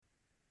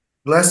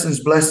Blessings,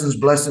 blessings,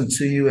 blessings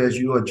to you as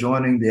you are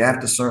joining the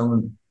After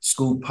Sermon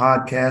School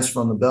podcast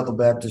from the Bethel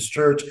Baptist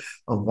Church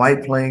of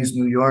White Plains,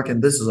 New York.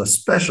 And this is a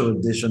special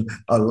edition,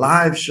 a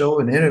live show,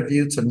 an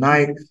interview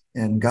tonight.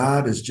 And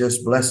God is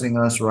just blessing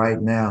us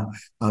right now.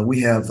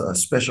 We have a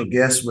special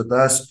guest with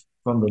us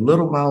from the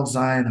Little Mount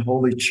Zion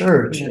Holy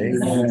Church,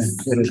 amen,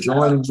 that are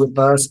joining with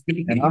us.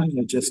 And I'm going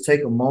to just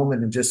take a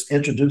moment and just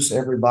introduce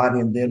everybody,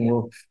 and then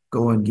we'll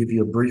go and give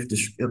you a brief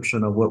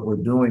description of what we're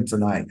doing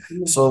tonight.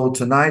 So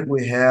tonight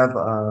we have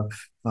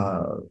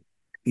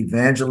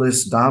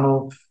Evangelist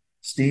Donald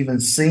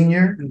Stevens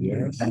Sr.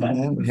 Yes.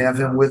 And we have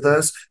him with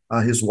us.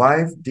 His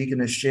wife,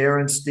 Deaconess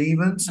Sharon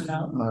Stevens.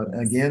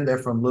 Again, they're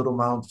from Little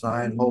Mount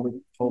Zion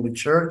Holy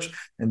Church.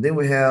 And then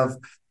we have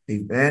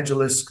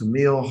Evangelist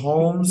Camille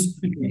Holmes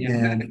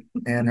and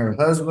her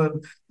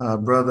husband,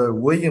 Brother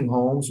William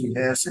Holmes, who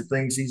has some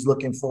things he's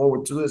looking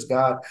forward to as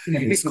God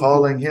is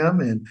calling him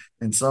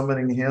and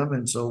summoning him.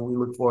 And so we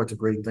look forward to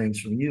great things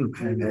from you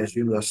as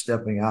you are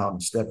stepping out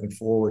and stepping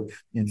forward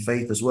in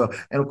faith as well.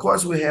 And of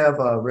course, we have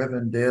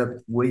Reverend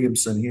Deb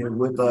Williamson here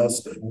with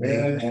us.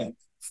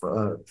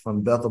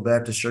 From Bethel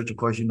Baptist Church. Of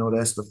course, you know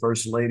that's the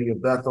First Lady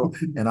of Bethel.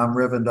 And I'm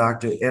Reverend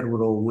Dr.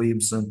 Edward O.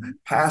 Williamson,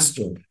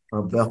 pastor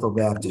of Bethel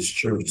Baptist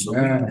Church. So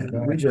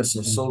we just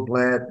are so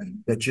glad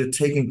that you're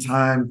taking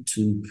time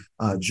to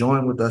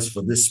join with us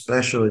for this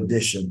special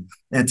edition.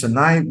 And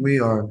tonight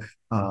we are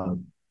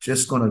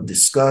just going to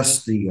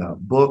discuss the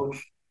book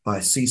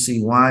by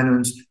C.C.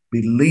 Winans,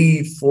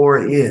 Believe for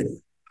It,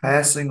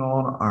 Passing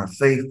on Our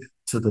Faith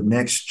to the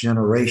Next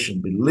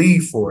Generation.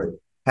 Believe for it,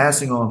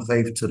 passing on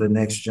faith to the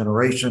next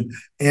generation.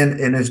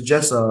 And it's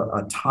just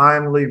a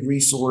timely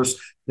resource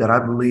that I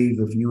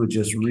believe if you would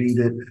just read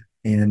it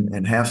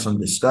and have some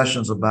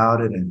discussions about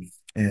it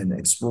and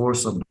explore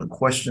some of the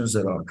questions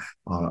that are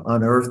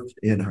unearthed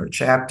in her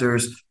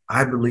chapters,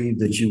 I believe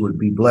that you would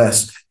be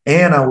blessed.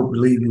 And I would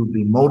believe you would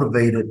be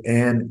motivated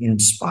and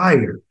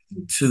inspired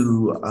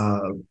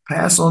to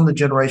pass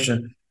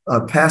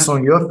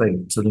on your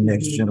faith to the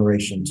next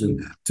generation,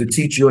 to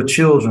teach your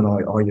children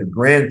or your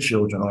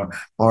grandchildren,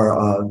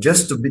 or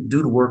just to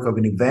do the work of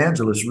an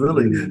evangelist,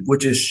 really,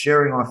 which is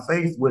sharing our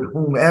faith with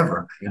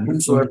whomever and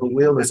whosoever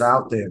will is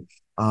out there.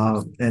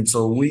 And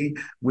so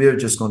we're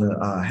just going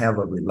to have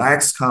a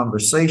relaxed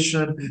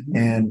conversation.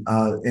 And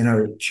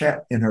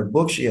in her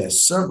book, she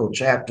has several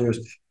chapters,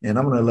 and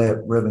I'm going to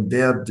let Reverend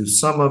Deb do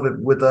some of it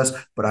with us.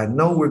 But I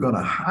know we're going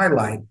to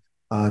highlight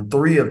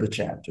three of the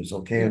chapters,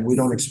 okay? And we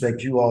don't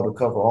expect you all to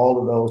cover all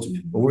of those,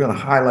 but we're going to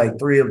highlight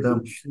three of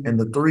them. And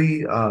the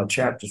three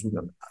chapters we're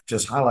going to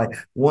just highlight.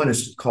 One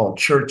is called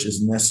Church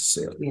is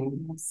Necessary.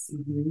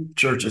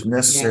 Church is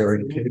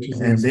Necessary.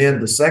 And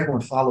then the second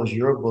one follows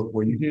your book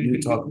where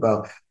you talk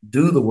about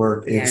do the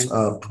work. It's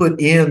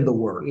put in the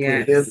work. Put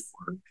in the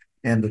work.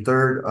 And the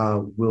third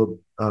we'll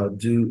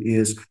do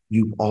is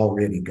You've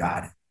Already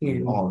Got It.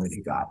 You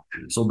already got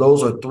it. So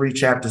those are three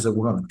chapters that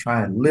we're going to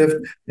try and lift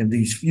in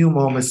these few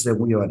moments that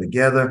we are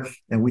together.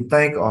 And we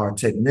thank our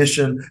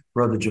technician,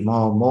 Brother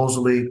Jamal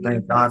Mosley.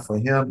 Thank God for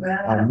him,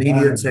 our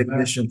media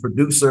technician,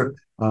 producer.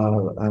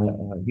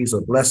 He's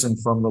a blessing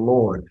from the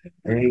Lord.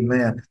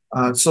 Amen.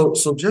 So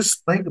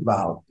just think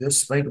about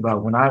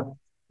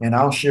and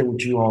I'll share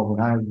with you all,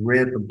 when I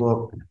read the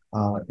book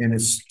in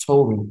its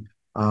total,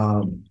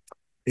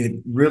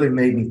 it really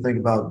made me think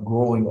about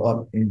growing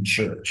up in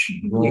church,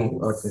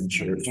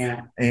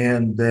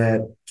 and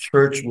that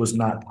church was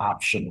not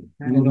optional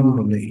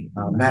for me.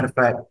 Matter of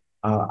fact,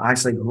 I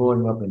say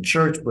growing up in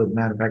church, but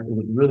matter of fact, it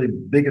was really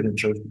bigger than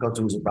church because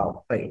it was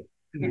about faith.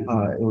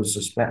 It was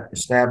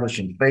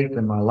establishing faith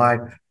in my life,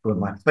 but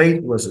my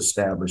faith was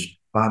established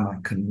by my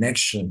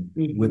connection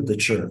with the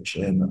church.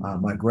 And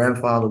my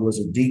grandfather was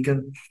a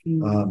deacon.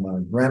 My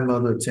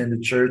grandmother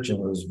attended church and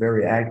was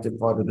very active,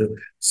 part of the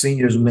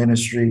seniors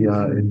ministry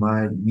in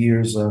my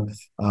years.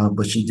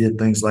 But she did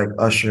things like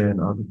usher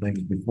and other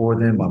things before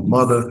then. My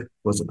mother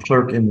was a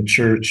clerk in the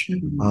church.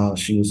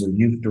 She was a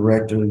youth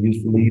director,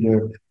 youth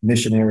leader,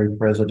 missionary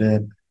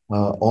president.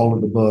 All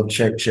of the above,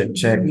 check.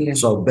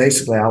 So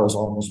basically, I was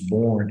almost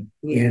born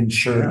in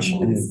church,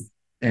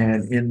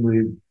 and in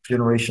the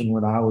generation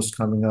when I was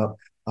coming up,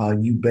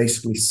 you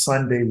basically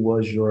Sunday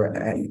was your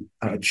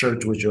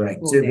church was your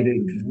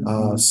activity.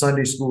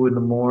 Sunday school in the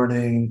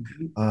morning,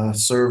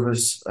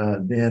 service,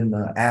 then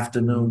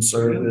afternoon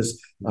service,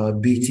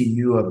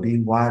 BTU or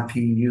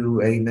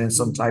BYPU, amen,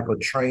 some type of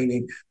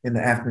training in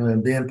the afternoon,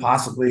 and then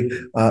possibly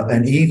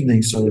an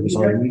evening service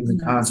or an evening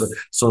concert.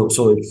 So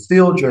it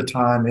filled your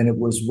time, and it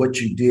was what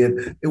you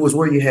did. It was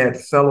where you had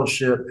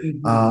fellowship,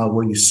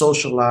 where you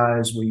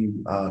socialized, where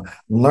you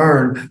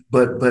learned.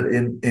 But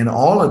in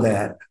all of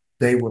that,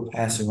 they were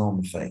passing on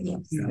the faith.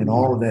 In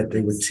all of that, they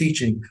were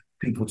teaching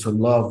people to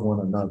love one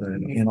another.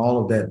 And in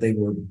all of that, they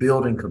were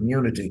building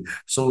community.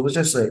 So it was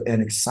just an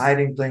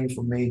exciting thing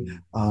for me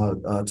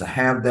to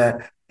have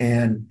that.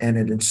 And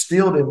it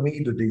instilled in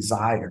me the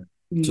desire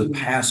to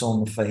pass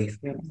on the faith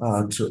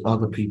to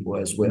other people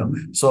as well.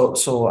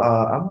 So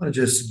I'm going to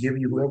just give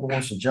you whoever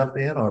wants to jump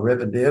in, or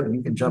Reverend Deb,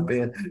 you can jump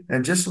in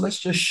and let's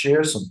just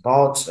share some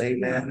thoughts,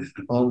 amen,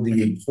 on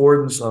the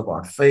importance of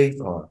our faith,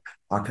 or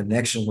our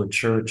connection with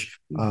church.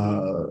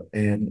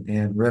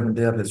 And Reverend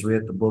Deb has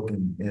read the book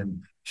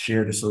and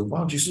shared it. So why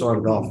don't you start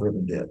it off,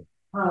 Reverend Deb?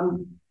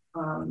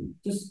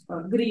 Just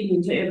good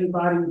evening to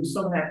everybody. I'm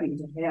so happy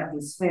to have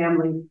this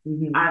family.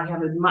 I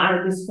have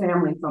admired this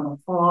family from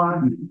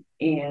afar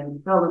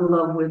and fell in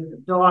love with the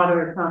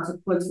daughter, and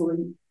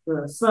consequently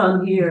the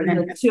son here,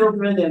 and the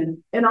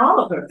children, and all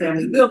of her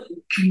family.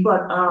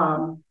 But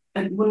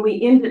and when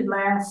we ended the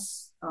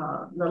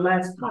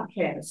last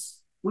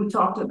podcast, we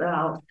talked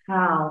about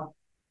how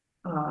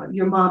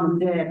your mom and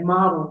dad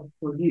modeled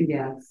for you.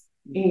 Yes.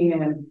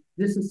 And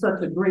this is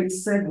such a great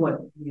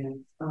segue. Yes.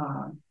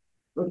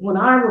 But when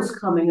I was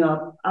coming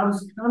up, I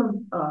was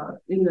kind of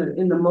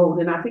in the mode,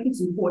 and I think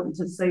it's important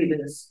to say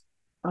this.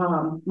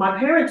 My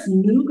parents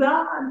knew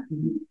God,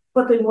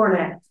 but they weren't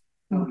active.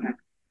 Okay.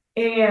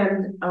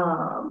 And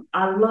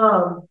I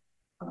love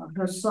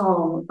her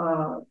song,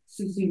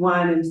 CeCe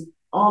Winans,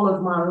 "All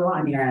of My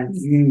Life." Yes.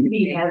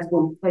 He has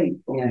been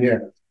faithful. Yeah.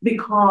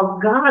 Because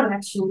God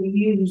actually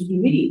used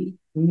me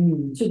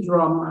to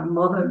draw my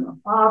mother, my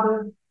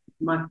father,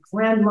 my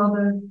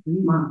grandmother,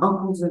 my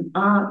uncles and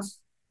aunts,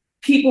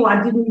 people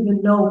I didn't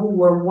even know who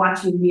were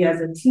watching me as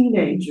a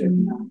teenager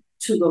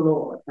to the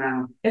Lord.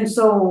 Wow. And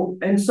so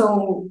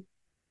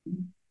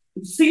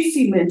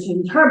CeCe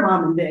mentioned her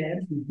mom and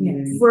dad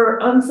were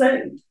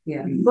unsaved.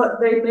 Yeah. But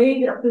they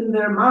made up in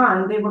their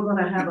mind they were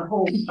going to have a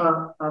whole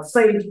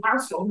saved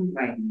household.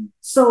 Right.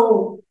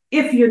 So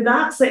if you're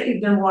not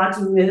saved and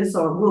watching this,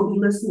 or will be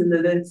listening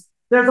to this,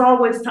 there's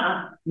always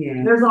time.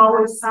 Yeah. There's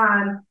always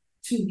time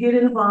to get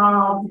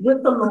involved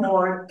with the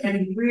Lord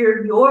and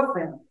rear your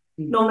family.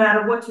 No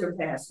matter what your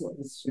past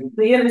was.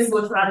 The enemy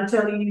will try to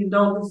tell you you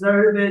don't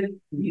deserve it,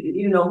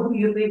 you know, who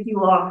you think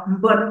you are,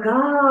 but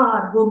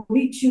God will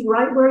meet you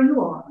right where you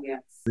are.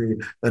 Yes.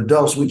 The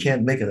adults, we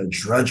can't make it a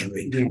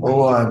drudgery.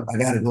 Oh, I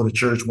got to go to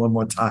church one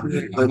more time.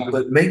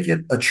 But make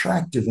it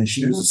attractive. And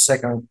she uses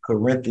 2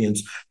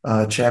 Corinthians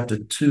chapter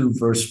 2,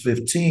 verse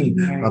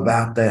 15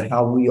 about that,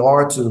 how we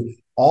are to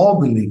all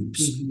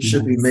believers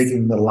should be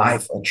making the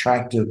life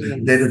attractive,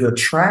 that it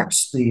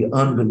attracts the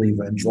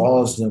unbeliever and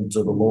draws them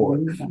to the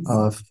Lord.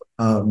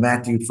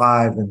 Matthew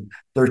 5 and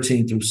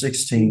 13 through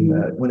 16,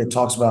 when it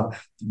talks about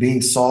being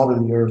salt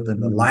of the earth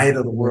and the light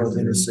of the world,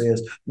 and it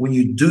says, when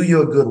you do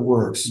your good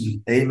works,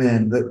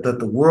 amen, that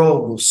the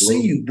world will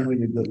see you doing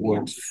your good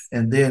works,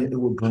 and then it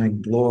will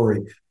bring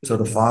glory to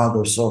the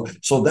Father. So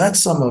that's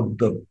some of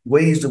the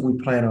ways that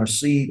we plant our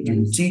seed,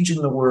 through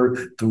teaching the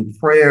word, through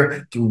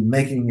prayer, through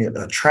making it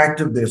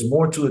attractive. There's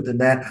more to it than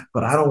that,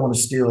 but I don't want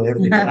to steal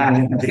everything.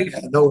 I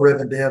know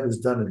Reverend Deb has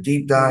done a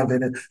deep dive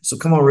in it. So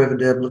come on, Reverend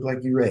Deb, look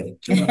like you're ready.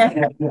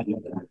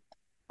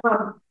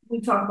 We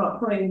talked about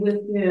praying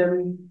with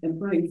them and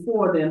praying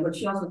for them, but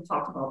she also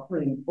talked about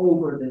praying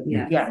over them.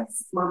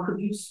 Yes. Mom, could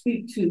you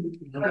speak to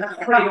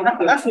praying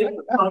over them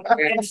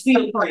and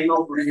still praying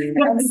over them?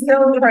 I'm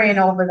still praying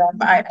over them.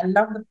 I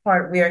love the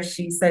part where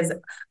she says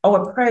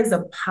our prayers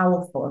are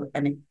powerful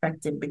and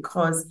effective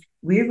because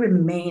we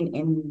remain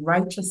in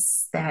righteous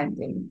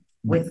standing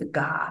with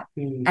God,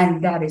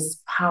 and that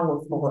is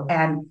powerful.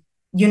 And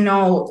you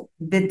know,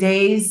 the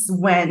days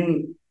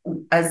when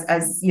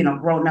as you know,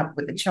 growing up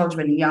with the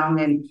children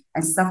young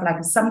and stuff like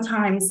that,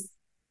 sometimes,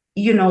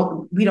 you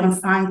know, we don't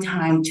find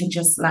time to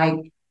just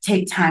like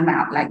take time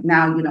out. Like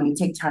now, you know, you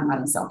take time out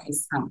and say, okay,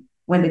 it's time.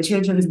 When the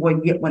children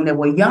when they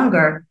were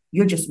younger,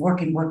 you're just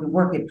working,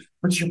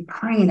 but you're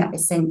praying at the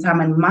same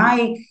time. And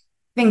my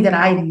thing that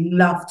I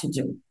love to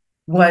do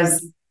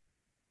was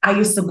I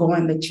used to go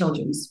in the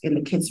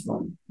kids'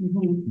 room,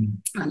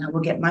 and I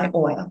will get my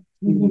oil,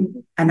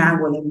 and I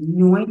will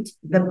anoint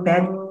the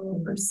bed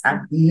covers,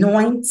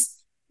 anoint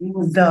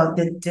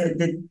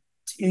the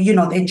you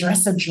know, their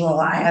dresser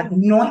drawer. I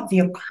anoint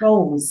their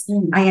clothes.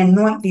 I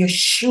anoint their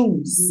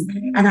shoes,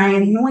 and I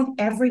anoint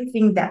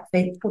everything that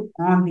they put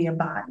on their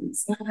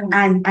bodies.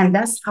 And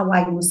that's how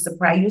I used to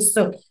pray. I used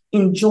to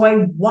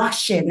enjoy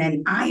washing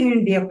and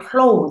ironing their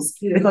clothes,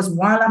 because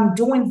while I'm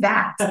doing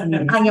that,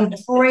 I am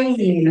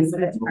praying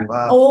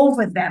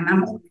over them.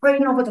 I'm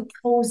praying over the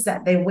clothes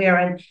that they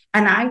wear,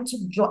 and I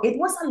took joy. It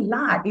was a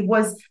lot. It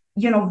was,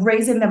 you know,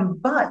 raising them,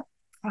 but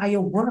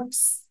prior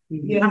works.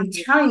 I'm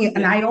telling you,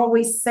 and I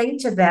always say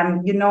to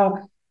them, you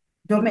know,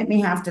 don't make me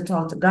have to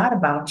talk to God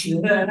about you,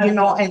 you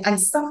know, and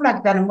stuff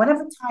like that. And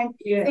whatever time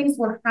things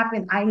will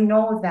happen, I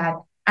know that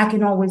I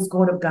can always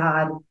go to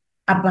God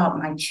about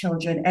my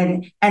children.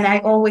 And I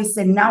always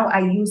say, now I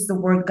use the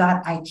word,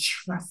 God, I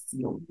trust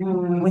you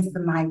with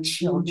my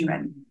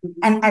children.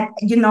 And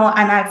you know,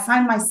 and I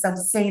find myself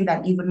saying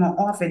that even more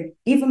often,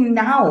 even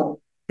now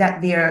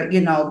that they're,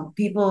 you know,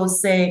 people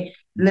say,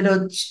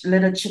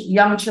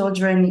 young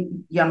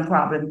children, young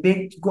problem,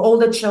 big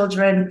older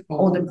children,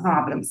 older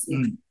problems.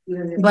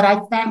 But I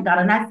thank God,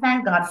 and I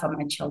thank God for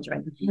my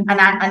children. And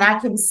I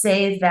can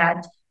say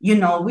that You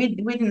know, we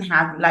didn't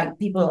have like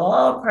people,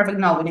 oh, perfect.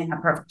 No, we didn't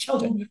have perfect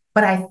children.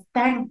 But I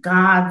thank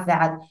God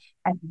that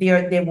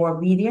they were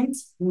obedient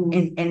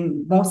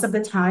in most of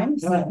the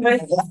times.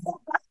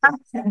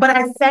 But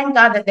I thank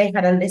God that they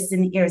had a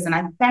listening ears, and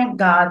I thank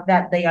God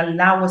that they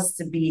allow us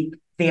to be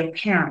their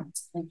parent.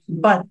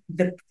 But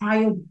the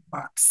prior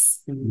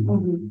works,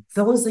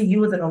 those of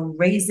you that are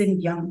raising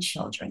young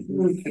children,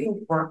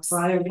 works.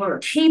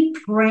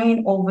 Keep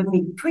praying over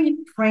me,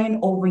 keep praying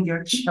over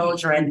your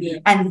children.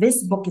 And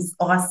this book is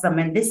awesome,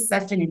 and this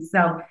session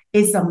itself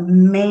is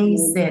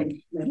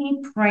amazing.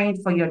 Keep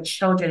praying for your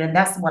children, and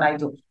that's what I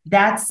do.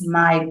 That's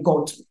my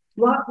go-to.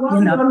 Well,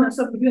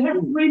 you have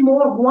 3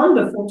 more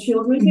wonderful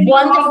children.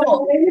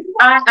 Wonderful.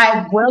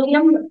 I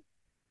William.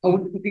 Oh,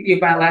 your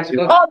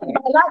biological. Oh,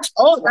 biological.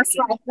 Oh, that's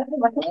right.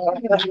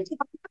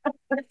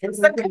 It's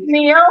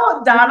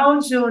Neil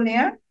Donald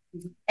Jr.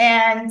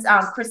 and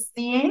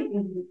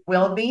Christine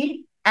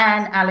Wilby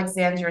and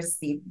Alexandra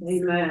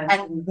Stevens. Amen.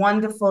 And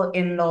wonderful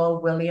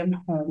in-law William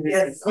Holmes.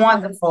 Yes.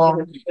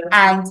 Wonderful.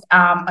 And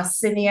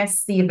Asinia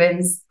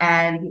Stevens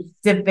and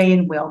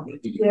Devane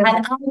Wilby. Yes.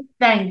 And I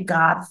thank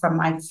God for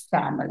my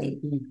family.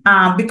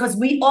 Because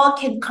we all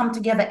can come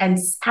together and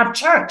have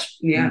church.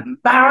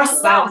 By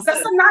ourselves.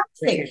 That's another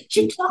thing.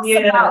 She talks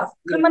about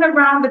coming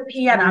around the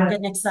piano. I'm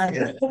getting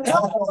excited.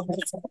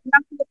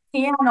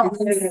 Piano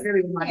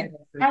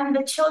and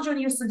the children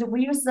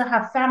we used to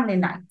have family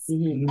nights,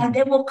 and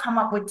they will come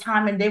up with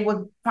time and they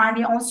will find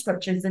their own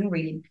scriptures and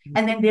read,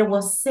 and then they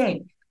will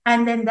sing.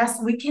 And then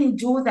we can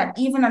do that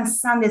even on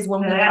Sundays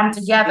when we come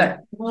together.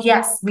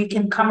 Yes, we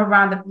can come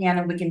around the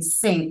piano, we can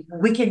sing,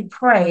 we can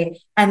pray,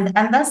 and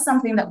that's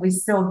something that we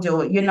still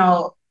do. You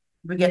know,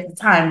 we get the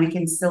time, we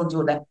can still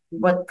do that.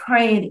 But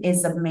praying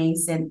is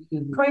amazing.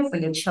 Pray for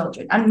your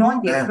children,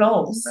 anoint their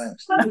clothes.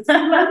 Let me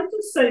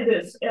just say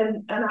this,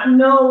 and I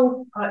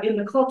know in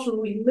the culture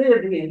we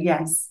live in,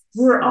 yes,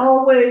 we're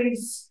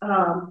always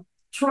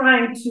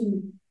trying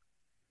to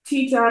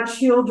teach our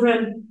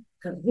children,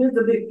 because here's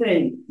the big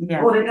thing.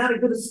 Yeah. Oh, they got to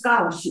get a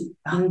scholarship.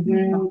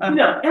 You know, and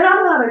I'm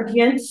not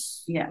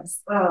against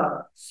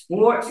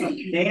sports or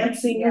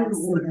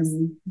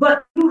dancing,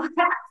 but you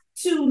have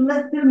to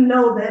let them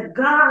know that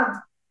God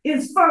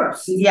is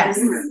first. Yes.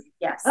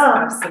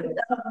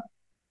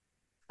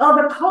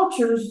 Other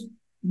cultures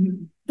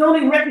don't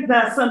even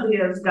recognize somebody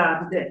as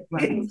God today.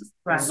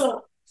 Right.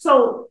 So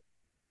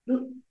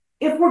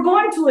if we're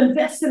going to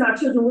invest in our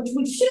children, which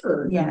we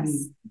should,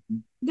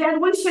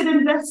 then we should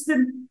invest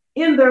in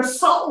their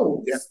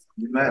souls.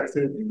 Because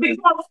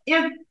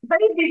if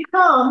they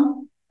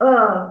become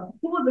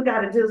who was the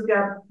guy that just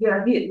got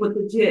hit with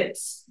the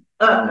Jets?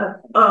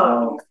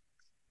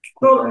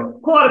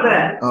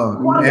 Quarterback.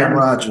 Aaron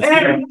Rodgers.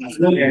 Aaron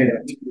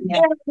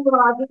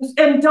Rodgers,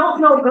 and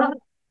don't know God.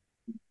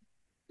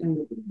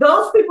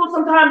 Those people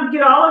sometimes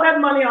get all of that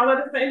money, all of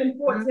the fame and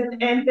fortune,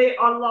 and they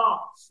are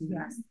lost.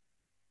 Yes.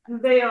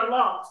 They are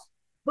lost.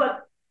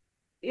 But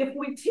if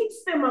we teach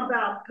them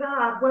about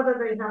God, whether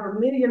they have $1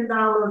 million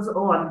or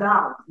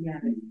 $1,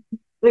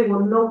 they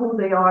will know who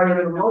they are in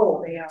the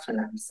Lord.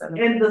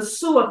 And the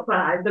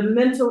suicide, the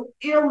mental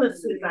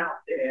illnesses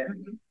out there,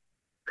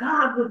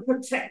 God will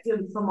protect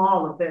them from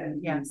all of that.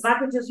 Yes. I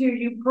could just hear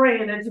you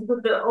praying as you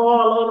put the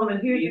oil on them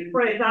and hear you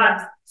pray,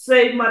 God,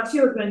 save my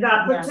children.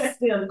 God, protect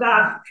them.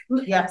 God,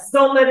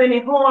 don't let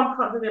any harm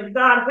come to them.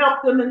 God,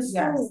 help them in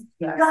school.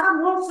 Yes.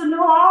 God wants to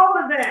know all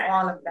of that.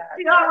 All of that.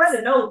 He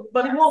already knows,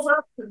 but he wants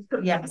us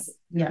to. Yes.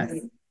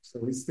 So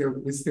we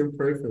still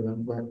pray for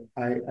them, but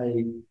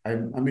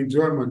I'm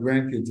enjoying my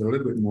grandkids a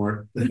little bit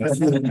more.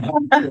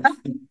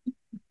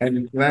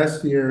 And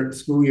last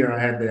school year, I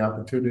had the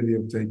opportunity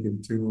of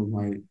taking 2 of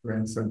my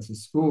grandsons to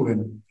school,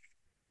 and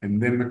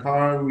then in the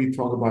car we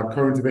talk about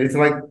current events. It's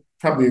like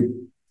probably a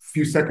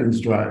few seconds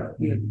drive,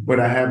 but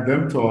I have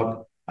them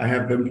talk, I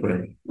have them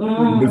pray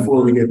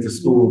before we get to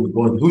school.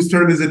 Going, whose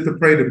turn is it to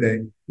pray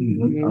today?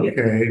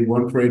 Okay,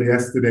 one prayed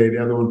yesterday, the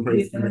other one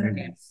prayed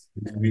today.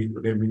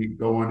 Then we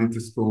go on into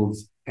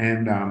schools,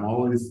 and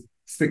always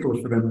stickler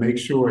for them. Make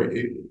sure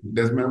it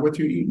doesn't matter what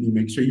you eat. You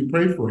make sure you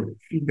pray for it,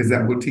 because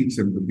that will teach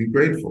them to be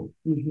grateful.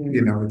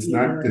 You know, it's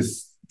not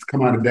just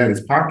come out of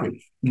daddy's pocket.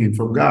 It came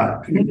from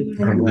God.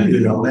 You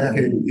know,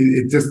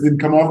 it just didn't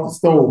come off the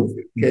stove.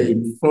 It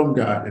came from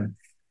God.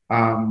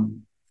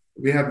 And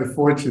we have the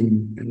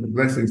fortune and the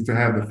blessings to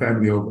have the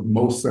family over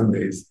most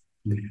Sundays.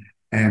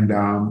 And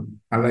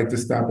I like to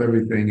stop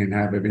everything and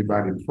have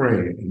everybody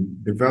pray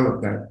and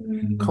develop that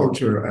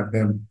culture of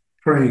them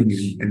praying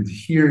and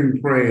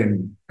hearing pray,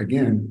 and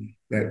again,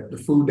 that the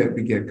food that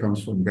we get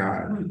comes from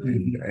God,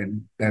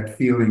 and that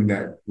feeling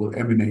that will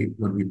emanate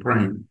when we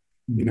pray.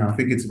 You know, I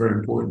think it's very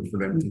important for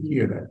them to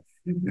hear that,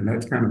 and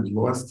that's kind of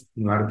lost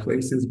in a lot of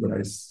places, but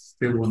I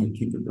still want to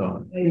keep it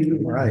going.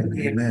 Right,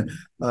 amen.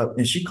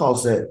 And she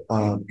calls that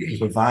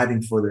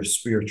providing for their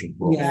spiritual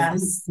growth.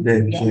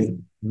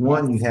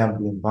 One, you have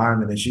the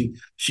environment, and she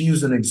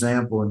used an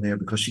example in there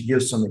because she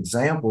gives some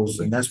examples,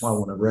 and that's why I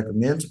want to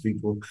recommend to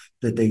people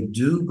that they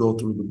do go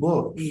through the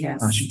book.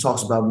 Yes. She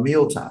talks about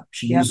mealtime.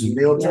 She Yep. uses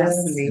mealtime,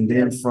 Yes. and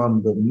then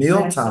from the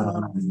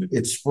mealtime,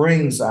 it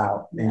springs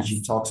out, and Yes.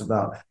 she talks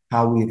about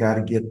how we got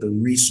to get the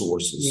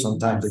resources. Yes.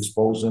 Sometimes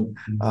exposing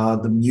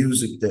the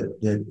music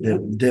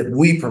that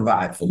we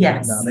provide for them.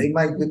 Yes. Now they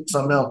might get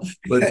something else,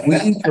 but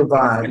we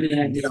provide,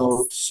 Yes.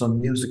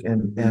 some music,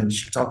 and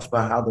she talks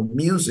about how the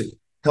music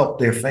help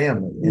their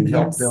family and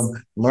help Yes.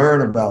 them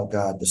learn about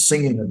God, the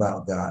singing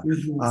about God.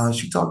 Mhm.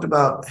 She talked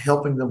about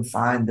helping them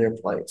find their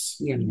place.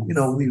 Yes.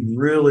 We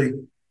really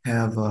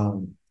have,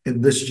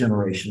 in this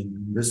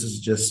generation, this is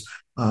just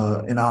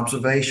an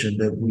observation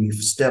that we've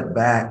stepped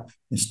back.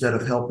 Instead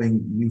of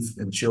helping youth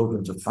and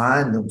children to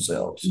find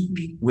themselves,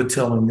 we're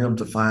telling them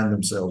to find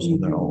themselves on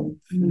their own.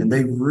 And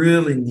they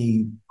really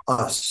need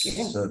us,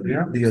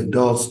 the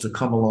adults, to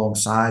come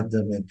alongside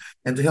them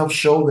and to help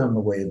show them the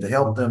way, to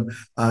help them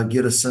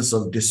get a sense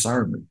of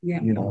discernment.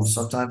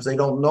 Sometimes they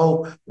don't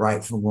know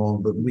right from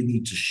wrong, but we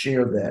need to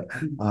share that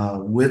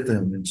with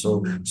them. And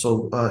so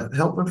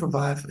helping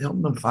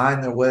them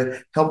find their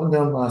way, helping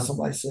them,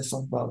 somebody said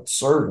something about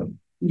serving.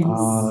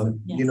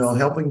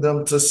 Helping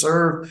them to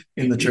serve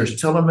in the church.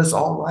 Tell them it's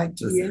all right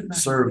to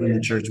serve in the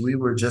church. We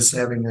were just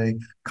having a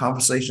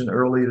conversation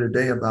earlier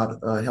today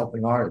about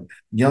helping our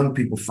young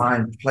people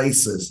find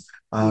places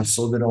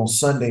so that on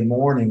Sunday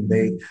morning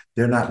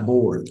they're not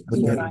bored, but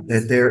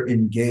that they're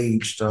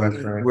engaged,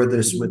 whether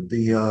it's with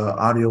the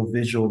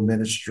audiovisual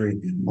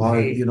ministry or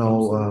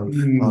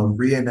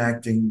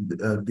reenacting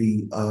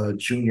the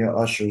junior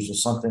ushers or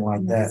something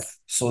like that,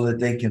 so that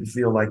they can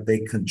feel like they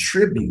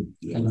contribute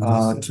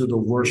to the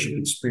worship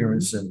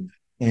experience, and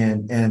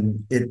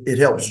it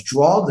helps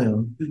draw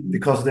them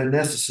because they're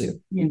necessary.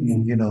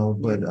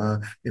 But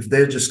if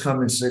they're just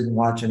coming, sitting,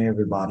 watching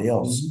everybody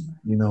else,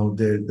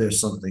 there's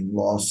something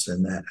lost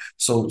in that.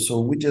 So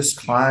we just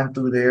climb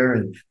through there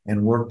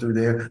and work through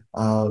there.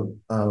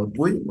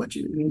 What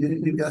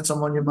you got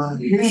something on your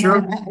mind?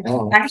 Sure.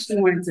 I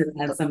actually wanted to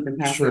add something,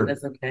 Pastor, Sure. if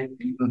that's okay.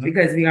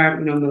 Because we are,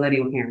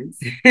 millennial parents.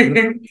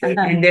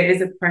 And there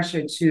is a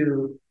pressure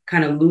to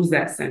kind of lose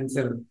that sense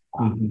of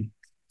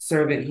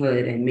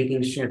servanthood and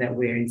making sure that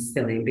we're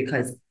instilling,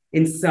 because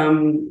in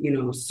some,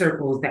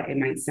 circles that it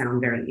might sound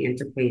very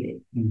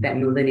antiquated, that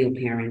millennial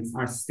parents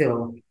are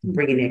still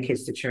bringing their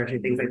kids to church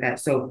and things like that.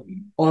 So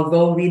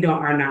although we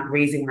are not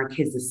raising our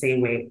kids the same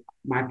way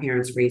my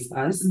parents raised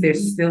us,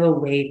 there's still a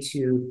way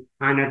to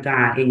honor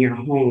God in your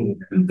home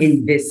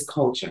in this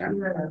culture.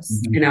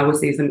 And I would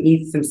say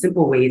some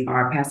simple ways.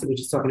 Our pastor was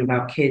just talking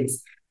about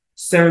kids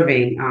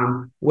serving,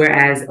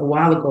 whereas a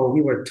while ago we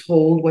were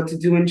told what to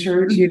do in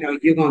church. You're going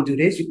to do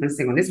this, you're going to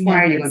sing on this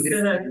choir, you're going to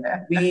do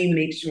this. We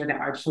make sure that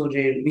our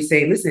children, we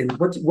say, listen,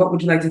 what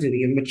would you like to do? We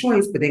give them a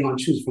choice, but they're going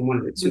to choose from one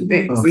of the two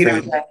things.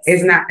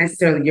 It's not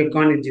necessarily you're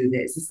going to do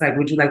this. It's like,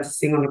 would you like to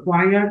sing on the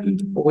choir,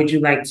 or would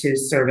you like to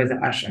serve as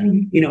an usher?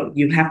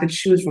 You have to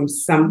choose from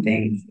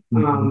something.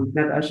 Not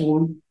the usher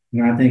one.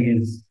 I think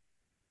it's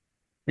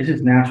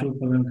just natural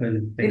for them,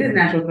 because it is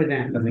natural for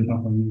them because they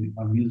come from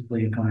a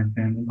musically inclined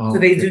family. So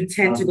they do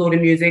tend to go to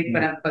music,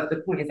 but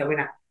the point is that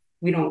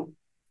we don't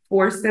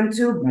force them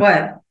to,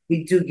 but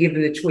we do give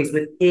them the choice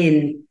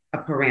within a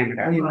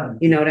parameter.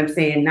 You know what I'm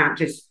saying? Not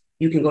just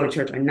you can go to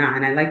church or not.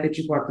 And I like that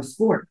you brought the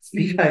sports,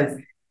 because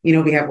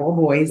we have all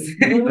boys.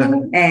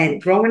 And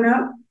growing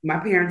up, my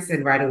parents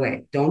said right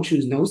away, don't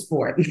choose no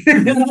sport.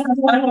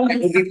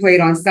 It will be played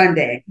on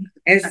Sunday.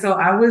 And so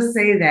I would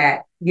say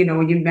that,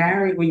 when you're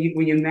married,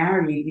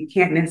 you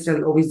can't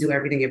necessarily always do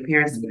everything your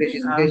parents do,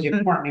 because there's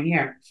your partner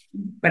here.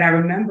 But I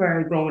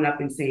remember growing up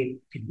and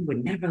saying, we were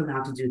never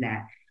allowed to do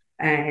that.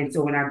 And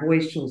so when our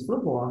boys chose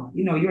football,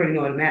 you already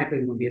know automatically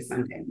it's going to be a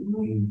Sunday.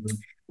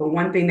 But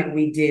one thing that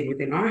we did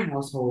within our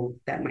household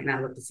that might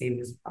not look the same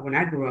as when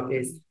I grew up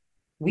is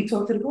we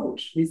talked to the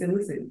coach. We said,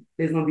 listen,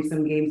 there's going to be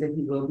some games that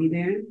he will be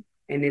there,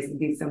 and there's going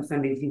to be some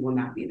Sundays he will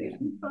not be there,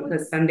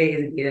 because Sunday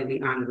is a day that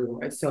we honor the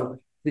Lord. So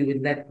they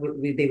would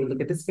look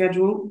at the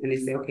schedule and they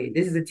say, okay,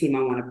 this is a team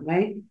I want to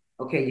play.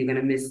 Okay, you're going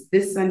to miss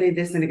this Sunday,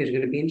 because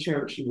you're going to be in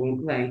church. You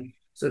won't play.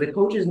 So the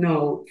coaches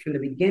know from the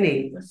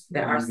beginning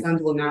that our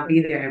sons will not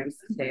be there every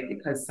Sunday,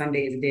 because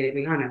Sunday is a day that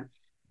we honor.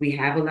 We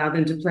have allowed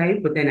them to play,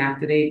 but then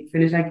after they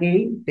finish that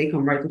game, they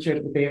come right to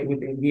church with their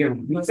gear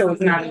on. So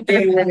it's not a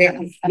day where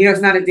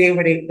it's not a day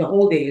where the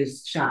whole day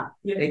is shot.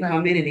 They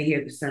come in and they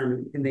hear the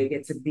sermon, and they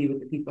get to be with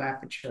the people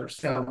after church.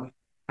 So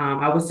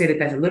I would say that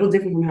that's a little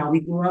different from how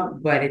we grew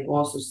up, but it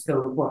also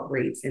still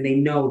incorporates, and they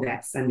know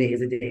that Sunday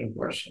is a day of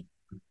worship.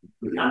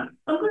 I'm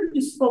glad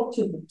you spoke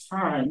to the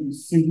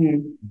times,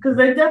 because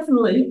they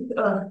definitely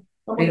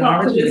they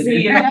not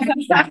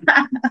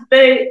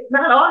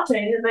all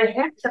changing, they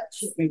have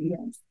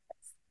changed.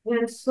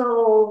 And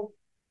so,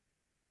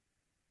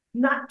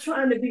 not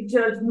trying to be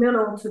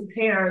judgmental to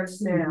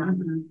parents now,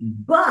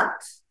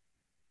 but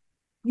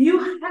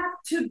you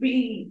have to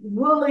be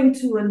willing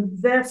to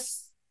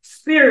invest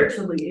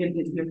spiritually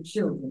into your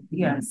children.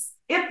 Yes.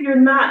 if you're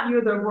not,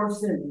 you're the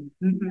worst enemy.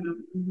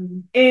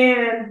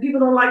 And people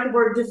don't like the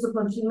word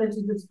discipline. She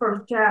mentioned this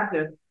first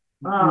chapter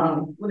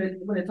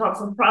when it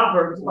talks in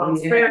Proverbs about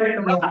sparing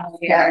the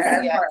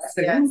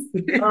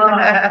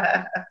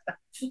rod.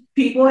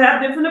 People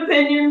have different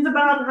opinions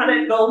about how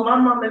that goes. My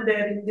mom and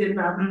daddy did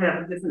not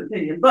have a different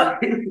opinion, but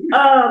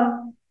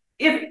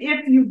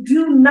if you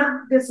do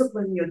not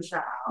discipline your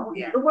child,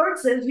 the word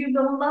says you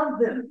don't love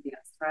them.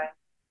 Yes, right.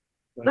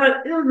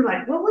 But it'll be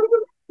like, well, what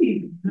do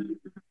you mean?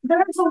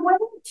 There's a way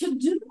to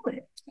do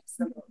it.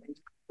 Absolutely.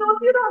 So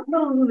if you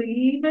don't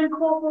believe in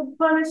corporal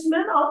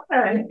punishment,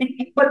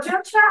 okay. But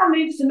your child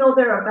needs to know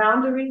there are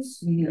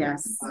boundaries.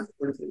 Yes.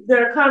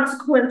 There are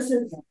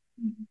consequences,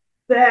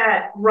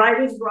 that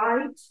right is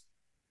right.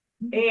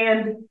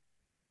 And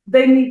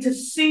they need to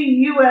see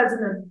you as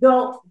an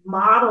adult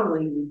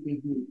modeling,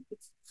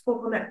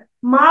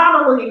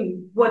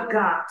 modeling what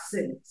God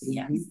says.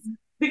 Yes.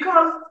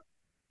 Because,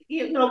 we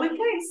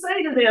can't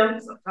say to them,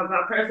 sometimes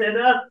our parents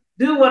say,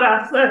 do what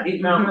I say,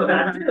 not what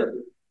I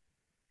do.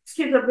 These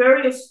kids are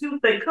very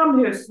astute. They come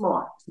here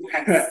smart.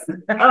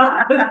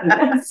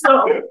 And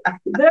so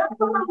they're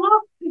going to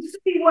look and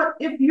see what,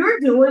 if you're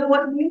doing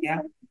what you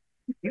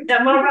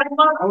am I right,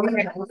 Mom? Oh,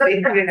 yeah.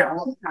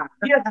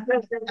 Yes.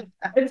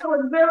 And so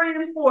it's very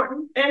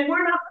important. And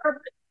we're not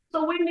perfect.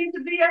 So we need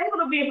to be able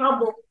to be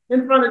humble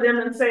in front of them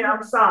and say,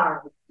 I'm sorry.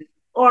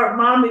 Or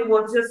mommy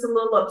was just a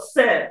little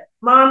upset.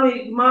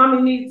 Mommy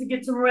needs to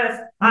get some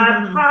rest.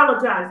 I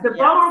apologize. The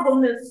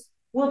vulnerableness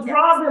will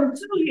draw them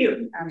to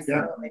you.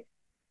 Absolutely.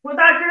 With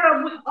our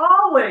girls, we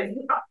always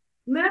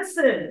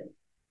listen,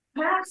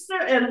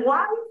 pastor and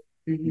wife,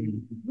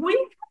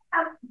 we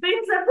have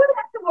things that we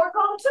have to work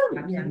on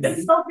too. Yes.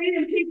 It's so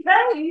being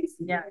PKs,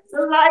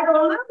 the light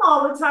on them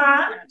all the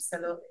time.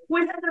 Absolutely.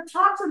 We have to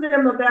talk to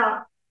them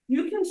about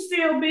you can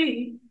still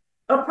be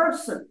a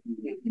person.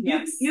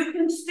 Yes. You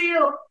can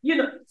still,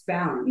 It's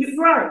balance.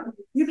 right.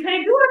 You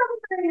can't do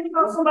everything you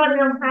know somebody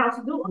else's house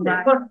doing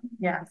it. But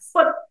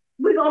but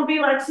we're gonna be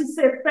like she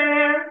said,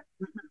 fair,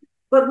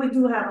 but we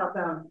do have our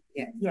boundaries.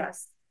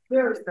 Yes.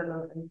 Very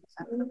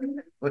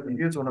But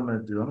here's what I'm going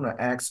to do. I'm going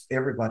to ask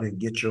everybody to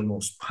get your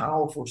most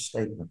powerful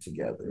statement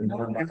together.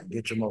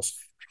 Get your most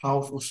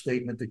powerful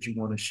statement that you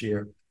want to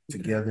share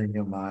together in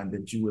your mind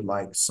that you would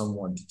like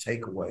someone to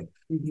take away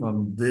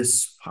from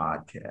this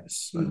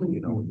podcast.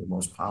 The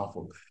most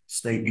powerful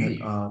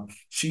statement.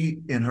 She,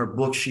 in her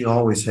book, she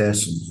always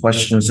has some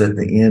questions at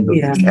the end of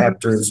the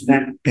chapters.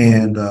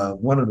 And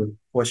one of the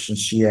questions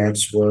she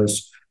asked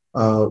was,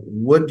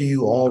 what do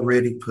you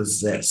already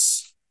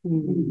possess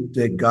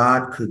that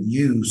God could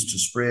use to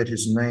spread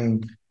his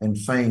name and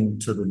fame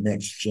to the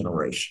next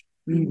generation?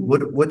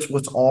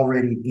 What's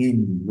already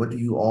in you? What do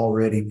you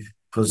already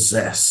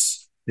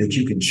possess that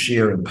you can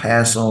share and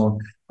pass on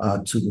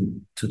to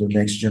the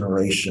next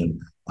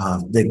generation,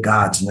 that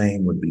God's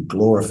name would be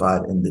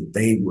glorified and that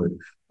they would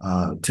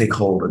take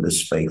hold of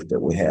this faith that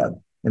we have?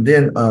 And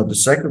then the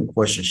second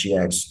question she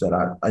asked,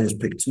 that I just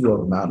picked two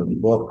of them out of the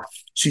book.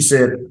 She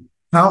said,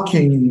 how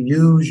can you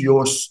use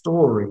your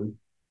story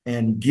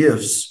and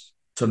gifts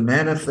to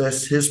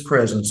manifest his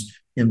presence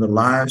in the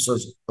lives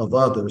of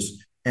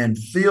others and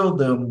fill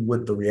them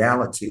with the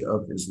reality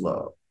of his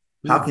love?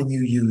 How can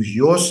you use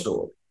your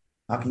story?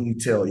 How can you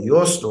tell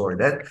your story?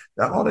 That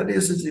all it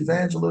is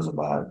evangelism.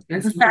 How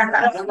can you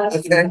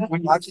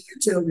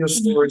tell your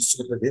story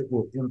so that it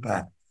will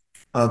impact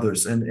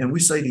others? And we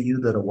say to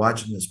you that are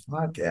watching this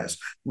podcast,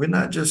 we're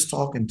not just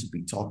talking to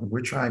be talking. We're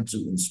trying to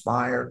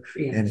inspire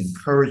and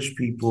encourage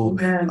people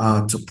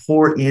to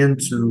pour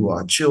into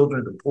our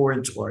children, to pour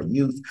into our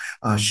youth.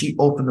 She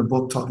opened the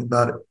book talking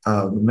about it.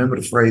 Remember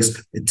the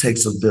phrase, it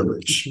takes a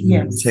village.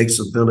 It takes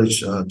a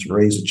village to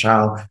raise a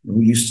child. And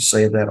we used to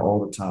say that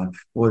all the time.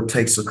 Well, it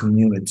takes a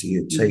community.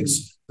 It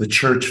takes the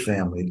church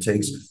family. It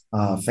takes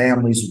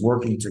families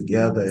working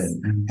together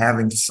and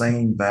having the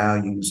same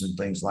values and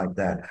things like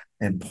that,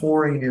 and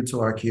pouring into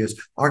our kids.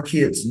 Our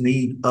kids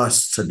need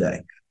us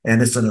today.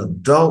 And it's an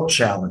adult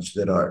challenge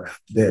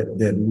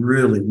that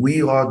really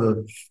we are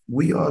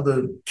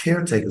the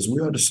caretakers.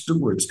 We are the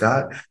stewards.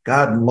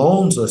 God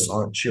loans us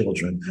our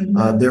children.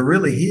 They're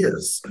really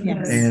his.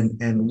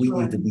 And we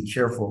need to be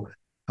careful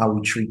how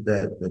we treat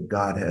that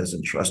God has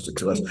entrusted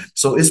to us.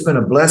 So it's been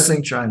a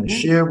blessing trying to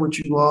share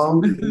with you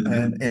all.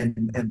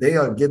 And they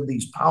are getting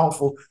these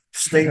powerful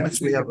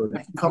statements. We have a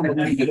couple of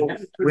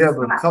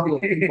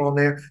people on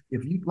there.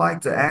 If you'd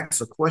like to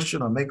ask a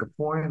question or make a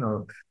point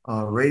or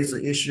raise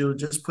an issue,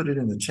 just put it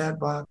in the chat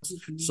box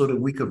so that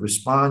we could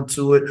respond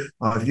to it.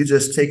 If you're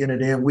just taking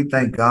it in, we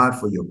thank God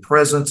for your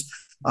presence.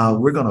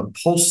 We're going to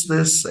post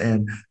this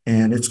and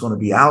it's going to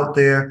be out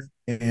there.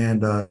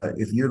 And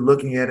if you're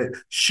looking at it,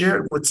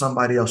 share it with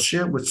somebody else.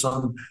 Share it with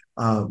some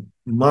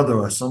mother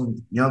or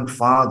some young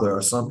father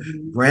or some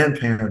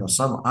grandparent or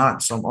some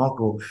aunt, some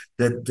uncle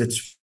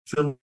that's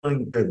feeling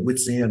at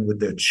wit's end with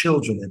their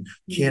children and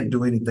can't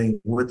do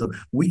anything with them,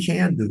 we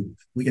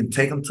can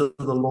take them to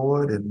the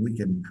Lord, and we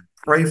can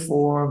pray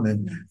for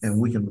them, and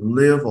we can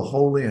live a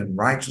holy and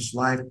righteous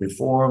life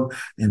before them,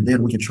 and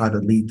then we can try to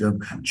lead them,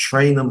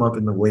 train them up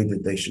in the way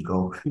that they should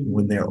go.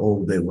 When they're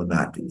old, they will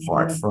not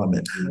depart from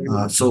it.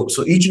 So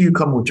each of you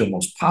come with your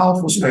most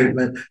powerful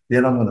statement.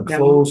 Then I'm going to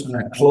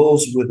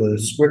close with a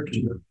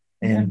scripture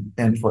and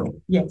pray.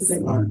 Yes.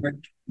 You want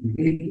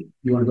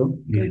to go?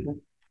 Yeah.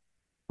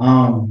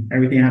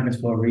 Everything happens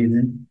for a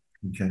reason.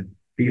 Okay.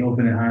 Be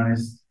open and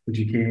honest with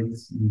your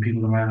kids and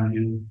people around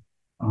you.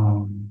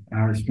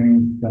 Our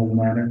experience doesn't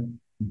matter.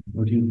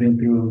 What you've been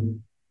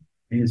through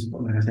is,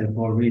 like I said,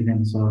 for a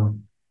reason. So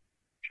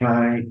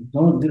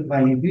don't do,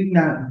 like, if you're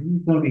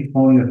gonna be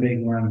pulling a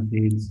big around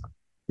kids,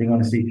 they're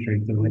gonna see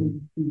straight through it.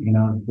 You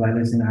know, like,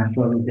 listen, I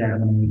struggled with that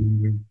when I was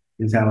younger.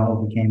 This is how I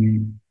overcame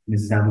it.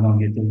 This is how we're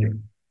gonna get through it.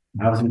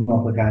 Obviously, we're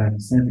gonna put God at the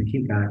center,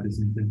 keep God at the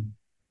center.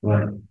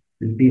 But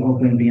just be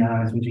open and be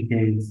honest with your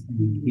kids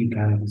and keep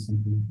God at the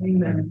center.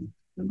 Amen.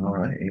 All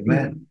right.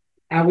 Amen.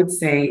 I would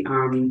say,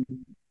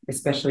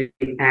 especially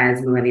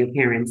as millennial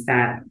parents,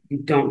 that you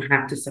don't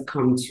have to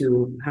succumb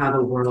to how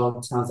the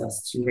world tells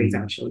us to raise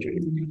our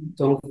children.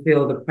 Don't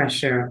feel the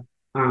pressure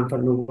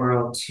from the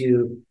world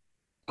to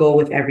go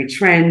with every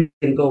trend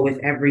and go with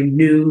every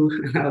new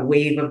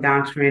wave of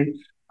doctrine,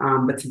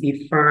 but to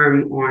be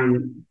firm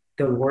on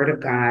the word of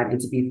God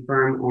and to be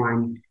firm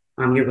on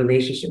your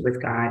relationship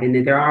with God. And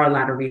there are a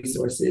lot of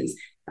resources.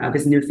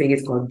 This new thing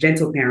is called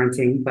gentle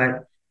parenting,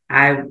 but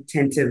I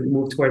tend to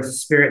move towards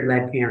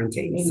spirit-led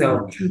parenting.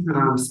 So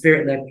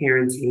spirit-led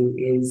parenting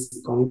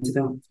is going to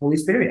the Holy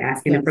Spirit,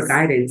 asking Him for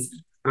guidance.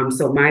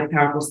 So my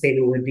powerful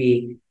statement would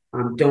be,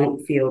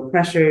 don't feel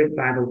pressured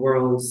by the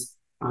world's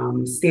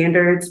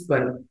standards,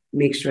 but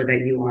make sure that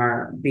you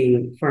are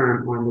being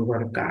firm on the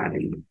word of God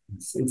and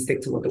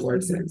stick to what the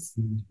word says.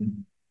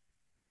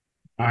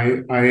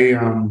 I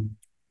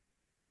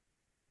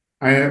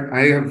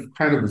have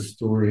kind of a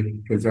story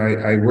because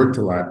I worked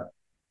a lot,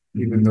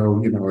 even though,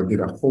 I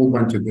did a whole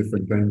bunch of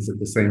different things at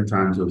the same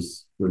time.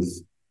 Was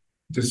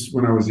just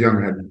when I was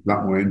young, I had a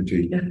lot more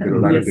energy, did a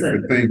lot of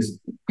different things.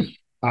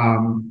 I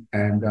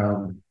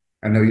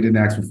know you didn't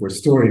ask me for a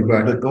story,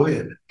 but go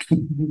ahead.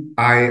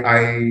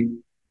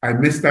 I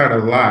missed out a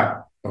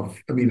lot of,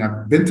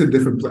 I've been to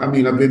different, I've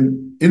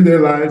been in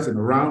their lives and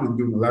around and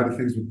doing a lot of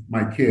things with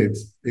my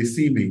kids. They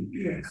see me,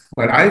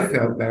 but I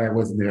felt that I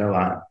wasn't there a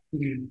lot.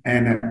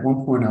 And at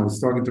one point I was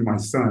talking to my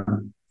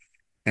son,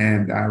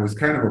 and I was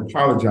kind of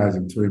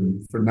apologizing to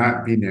him for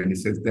not being there. And he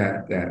says,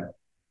 Dad,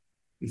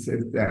 he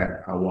says,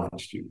 Dad, I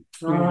watched you.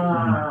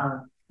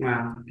 Wow.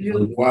 I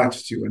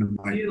watched you. And I'm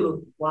like,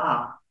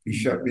 wow. He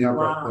shut me up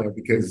right there,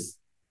 because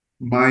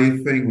my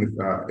thing with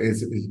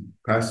is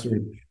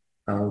Pastor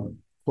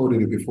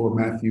quoted it before,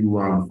 Matthew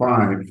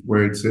 5,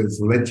 where it says,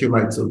 let your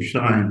light so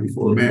shine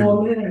before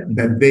men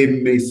that they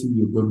may see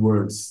your good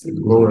works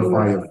and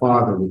glorify your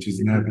Father which is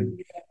in heaven.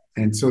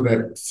 And so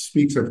that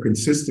speaks of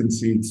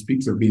consistency. It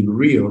speaks of being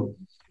real,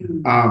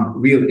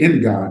 real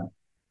in God.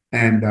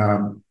 And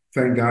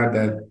thank God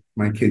that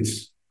my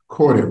kids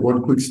caught it.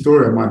 One quick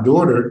story of one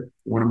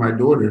of my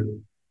daughters,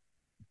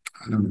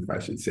 I don't know if I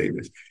should say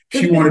this.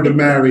 She wanted to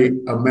marry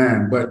a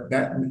man, but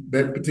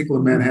that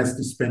particular man has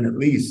to spend at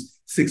least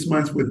 6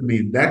 months with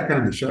me. That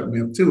kind of shut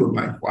me up too. I'm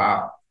like,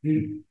 wow.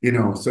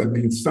 So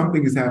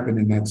something is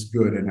happening that's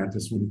good, and I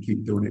just want to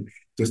keep doing it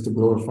just to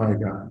glorify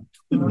God.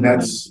 And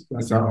that's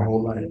our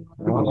whole life.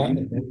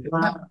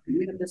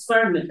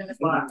 Discernment.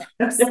 Well,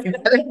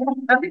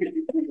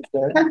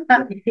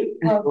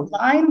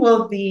 mine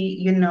will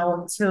be,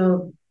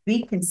 to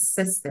be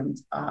consistent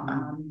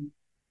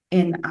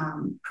in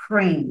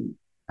praying.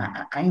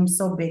 I am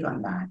so big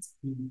on that.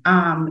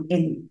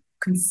 In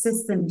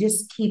consistent,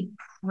 just keep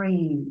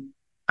praying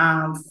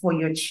for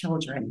your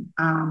children,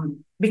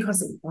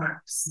 because it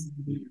works.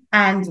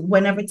 And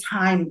whenever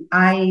time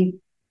I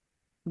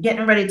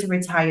getting ready to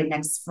retire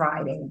next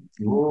Friday.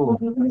 Ooh,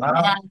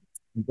 wow.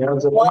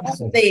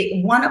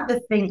 One of the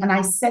things, and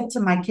I said to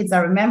my kids, I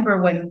remember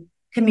when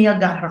Camille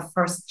got her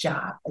first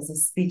job as a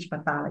speech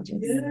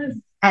pathologist,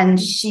 and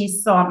she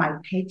saw my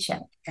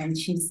paycheck, and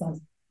she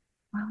says,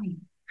 Mommy,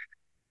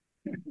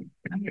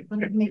 I'm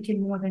going to be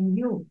making more than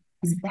you.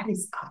 I said, that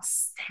is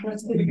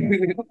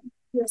outstanding.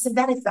 I said,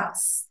 that is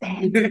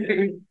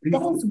outstanding.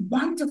 That is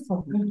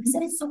wonderful. I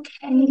said, it's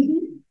okay.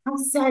 I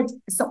said,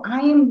 so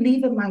I am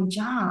leaving my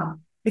job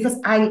because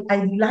I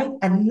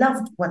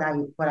loved what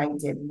I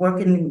did,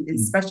 working in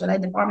special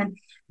ed department,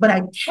 but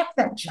I kept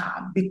that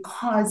job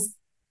because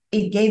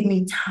it gave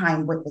me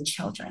time with the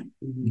children.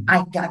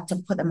 I got to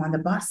put them on the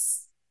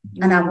bus,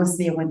 and I was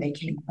there when they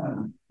came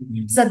home.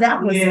 So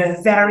that was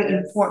very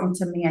important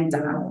to me and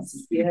Donald.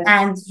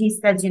 And he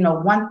says,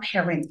 one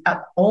parent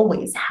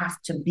always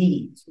have to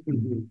be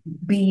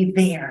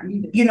there,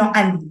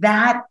 and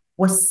that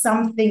was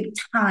something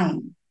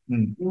time.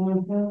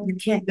 You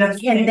can't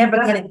never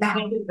get it back.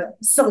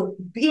 So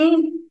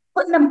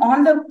putting them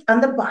on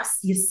the bus,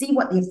 you see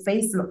what their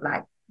face look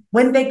like.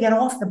 When they get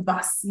off the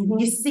bus,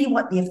 you see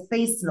what their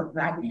face look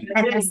like.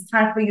 And it's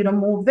time for you to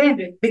move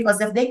in.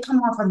 Because if they come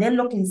off and they're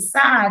looking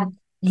sad,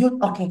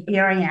 okay,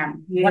 here I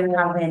am. What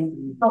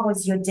happened? How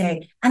was your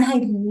day? And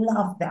I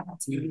love that.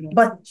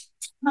 But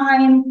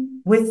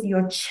time with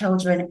your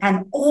children,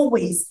 and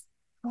always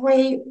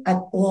pray at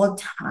all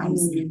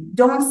times.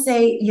 Don't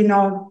say,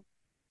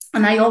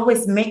 and I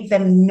always make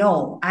them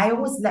know. I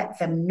always let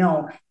them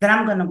know that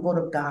I'm going to go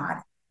to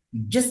God.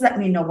 Just let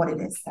me know what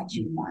it is that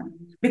you want.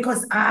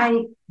 Because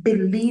I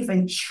believe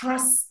and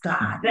trust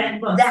God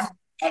that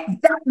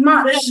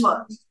much,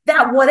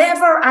 that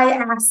whatever I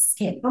ask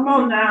him, come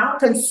on now,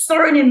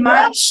 concerning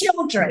my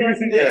children,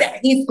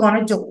 that he's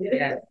going to do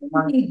it.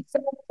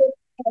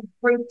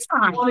 Every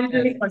time,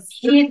 because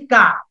he's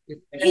God.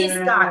 He's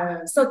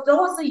God. So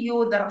those of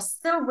you that are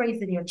still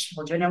raising your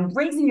children and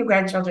raising your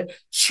grandchildren,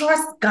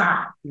 trust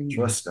God.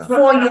 Trust God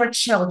for your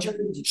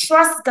children.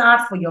 Trust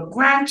God for your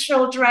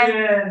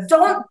grandchildren.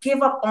 Don't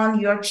give up on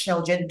your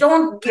children.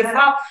 Don't give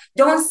up.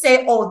 Don't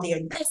say, oh,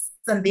 they're this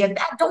and they're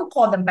that. Don't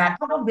call them back.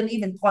 I don't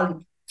believe in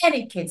calling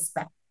any kids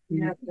back.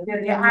 I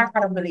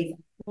don't believe it.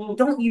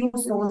 Don't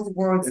use those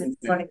words in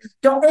front of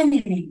don't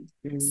anything.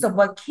 So,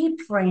 but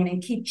keep praying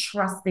and keep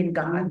trusting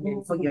God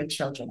for your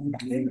children.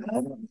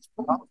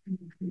 All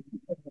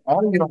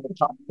you on the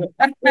top.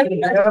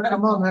 Yeah,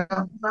 come on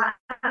now.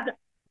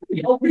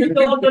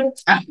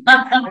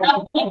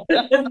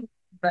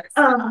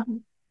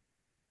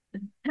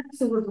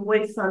 Pastor was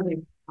away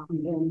Sunday,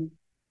 and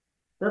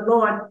the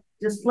Lord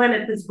just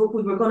planted this book.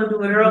 We were going to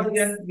do it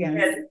earlier,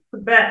 and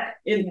put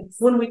back. And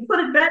when we put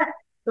it back,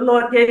 the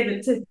Lord gave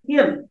it to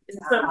him. It's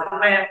something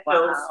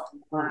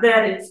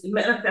that it's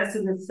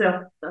manifesting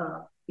itself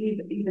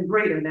even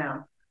greater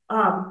now.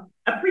 I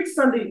preached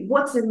Sunday,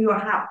 what's in your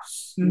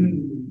house?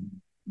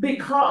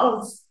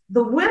 Because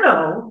the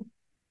widow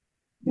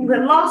who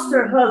had lost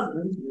her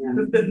husband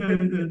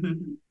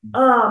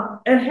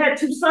and had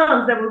two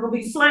sons that were going to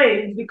be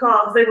slaves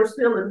because they were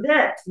still in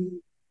debt,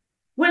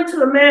 went to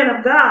the man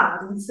of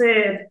God and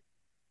said,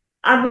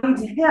 I need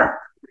to help.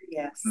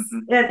 Yes.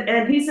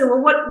 And he said,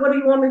 well, what do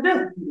you want me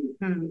to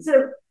do? He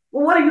said,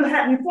 well, what do you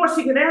have? Before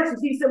she could answer,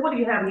 he said, what do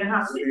you have in your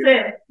house? She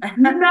said,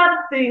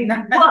 nothing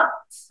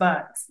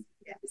but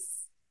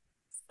yes,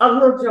 a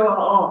little jar of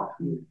oil.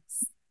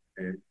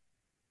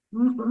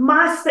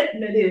 My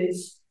statement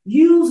is,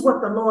 use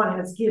what the Lord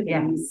has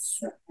given you.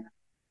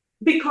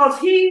 Because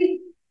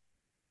he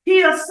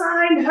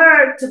assigned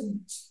her to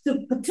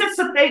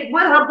participate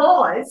with her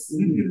boys.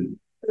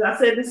 I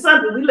said this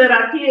Sunday, we let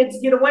our kids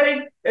get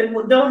away and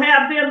don't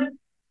have them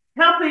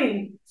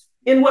helping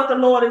in what the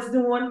Lord is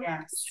doing.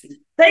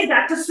 They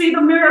got to see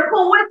the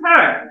miracle with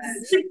her.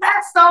 She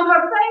passed on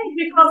her faith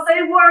because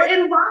they were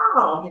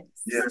involved.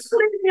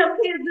 Sleeping your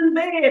kids in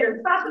bed and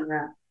stuff.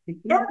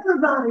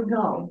 Everybody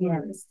go.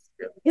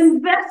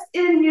 Invest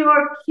in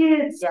your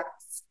kids'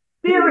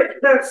 spirit,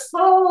 their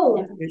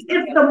soul.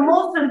 It's the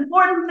most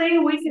important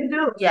thing we can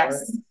do.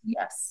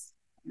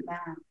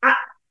 I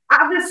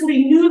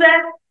obviously knew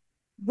that,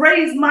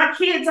 raised my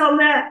kids on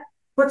that,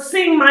 but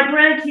seeing my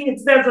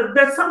grandkids,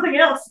 there's something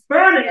else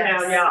burning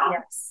now, y'all.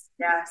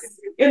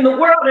 In the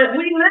world that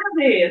we live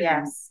in,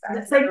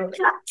 they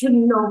got to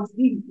know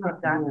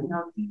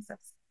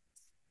Jesus.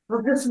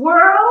 But this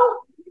world,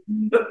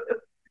 not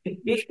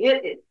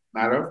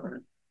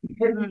over.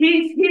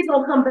 He's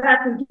gonna come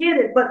back and get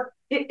it, but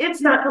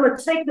it's not going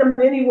to take them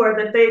anywhere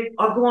that they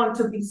are going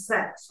to be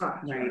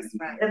satisfied.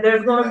 And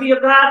there's going to be a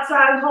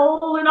God-sized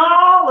hole in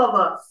all of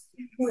us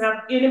who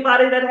have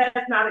anybody that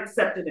has not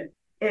accepted it.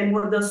 And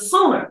the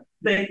sooner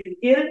they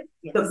get it,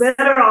 the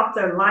better off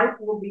their life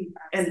will be,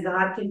 and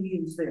God can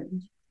use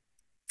them.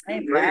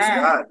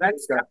 Amen.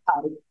 Thanks, God.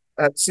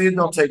 See, it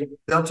don't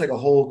take a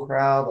whole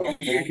crowd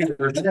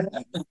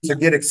to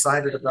get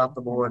excited about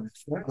the Lord.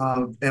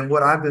 And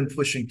what I've been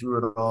pushing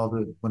through it all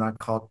when I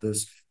caught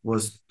this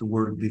was the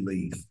word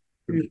believe.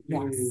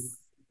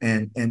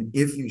 And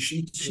if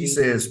she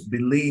says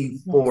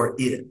believe for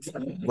it,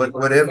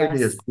 whatever it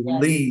is,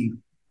 believe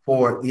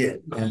for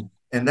it.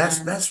 And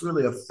that's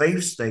really a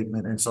faith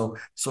statement. And so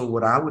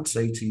what I would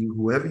say to you,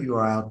 whoever you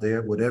are out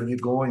there, whatever you're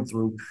going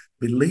through,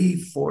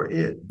 believe for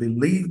it.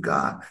 Believe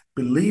God.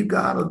 Believe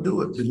God will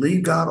do it.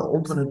 Believe God will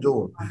open a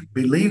door.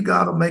 Believe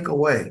God will make a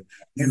way.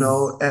 You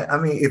know, I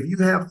mean, if you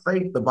have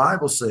faith, the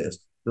Bible says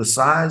the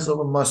size of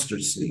a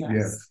mustard seed.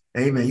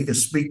 Amen. You can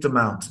speak to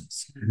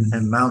mountains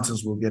and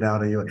mountains will get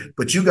out of your way.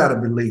 But you got to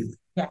believe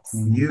it.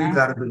 You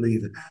got to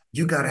believe it.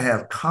 You got to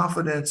have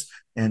confidence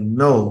and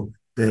know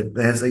that,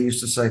 as they used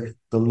to say,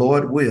 the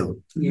Lord will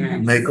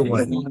make a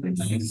way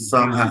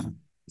somehow.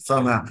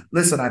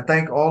 Listen, I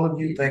thank all of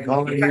you. Thank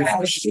all of you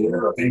for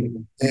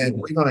sharing. And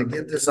we're going to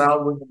get this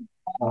out. We're going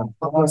to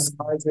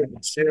publicize it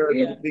and share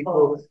it with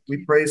people.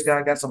 We praise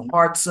God. Got some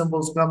heart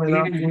symbols coming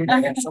up.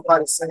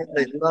 Somebody saying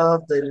they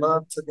love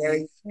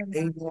today.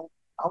 Amen.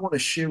 I want to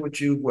share with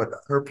you what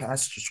her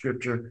passage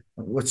scripture,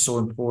 what's so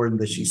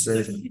important that she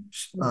says,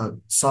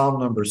 Psalm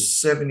number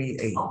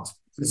 78.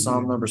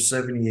 Psalm number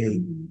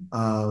 78,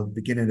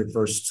 beginning at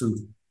verse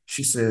 2.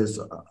 She says,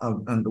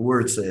 and the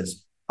word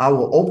says, I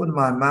will open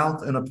my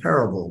mouth in a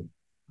parable.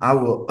 I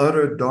will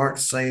utter dark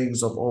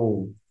sayings of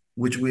old,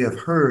 which we have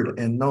heard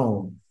and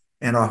known,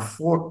 and our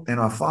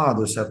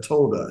fathers have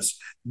told us.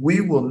 We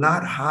will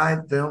not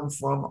hide them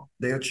from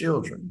their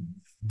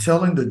children,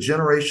 telling the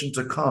generation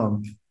to come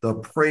the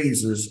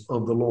praises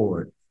of the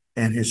Lord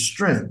and his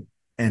strength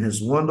and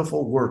his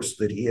wonderful works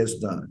that he has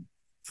done.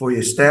 For he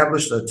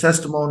established a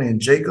testimony in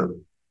Jacob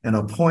and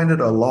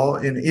appointed a law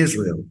in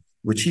Israel,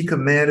 which he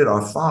commanded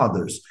our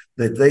fathers,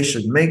 that they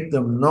should make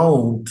them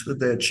known to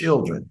their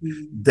children,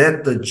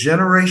 that the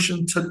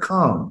generation to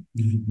come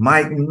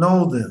might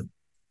know them,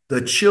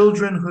 the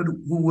children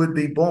who would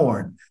be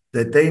born,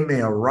 that they may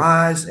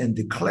arise and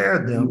declare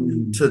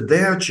them to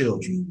their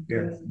children,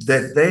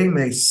 that they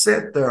may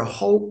set their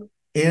hope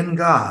in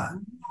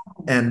God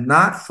and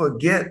not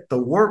forget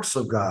the works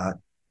of God,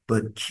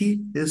 but keep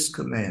his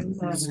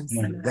commandments.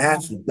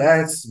 That's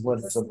what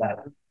it's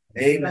about.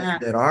 Amen.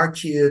 That our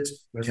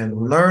kids can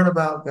learn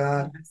about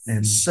God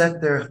and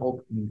set their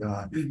hope in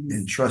God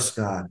and trust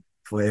God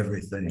for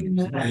everything.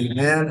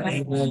 Amen.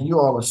 Amen. You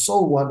all are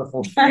so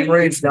wonderful.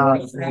 Praise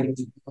God.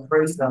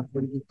 Praise God.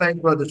 We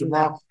thank Brother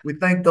Jamal. We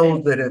thank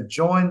those that have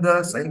joined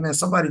us. Amen.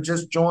 Somebody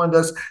just joined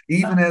us,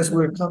 even as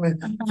we're coming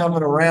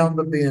around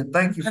the bend.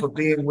 Thank you for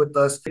being with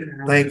us.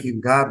 Thank you.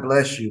 God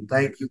bless you.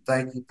 Thank you.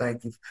 Thank you.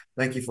 Thank you.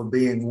 Thank you for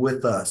being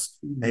with us.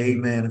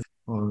 Amen.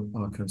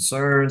 On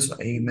concerns.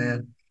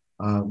 Amen.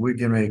 We're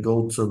getting ready to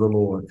go to the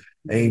Lord.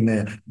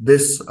 Amen.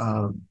 This,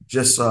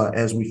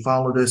 as we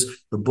follow this,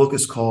 the book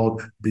is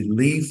called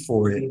Believe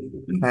for It,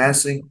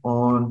 passing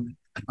on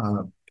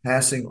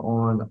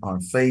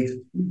our faith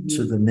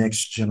to the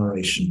next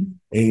generation.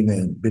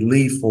 Amen.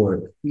 Believe for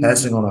It,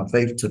 passing on our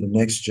faith to the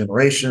next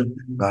generation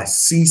by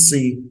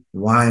C.C.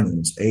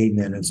 Winans.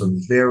 Amen. It's a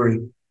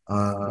very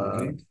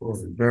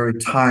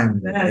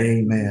timely.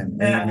 Amen.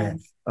 Amen.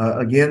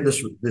 Again,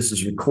 this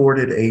is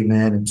recorded.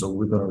 Amen. And so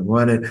we're going to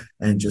run it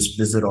and just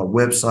visit our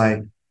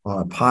website,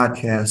 our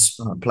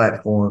podcast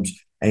platforms.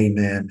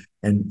 Amen.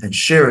 And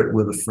share it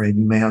with a friend.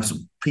 You may have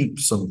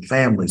some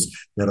families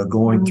that are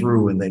going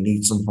through and they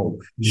need some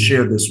hope.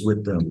 Share this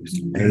with them.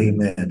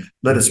 Amen.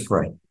 Let us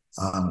pray.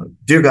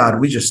 Dear God,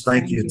 we just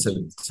thank you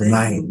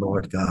tonight,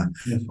 Lord God.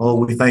 Oh,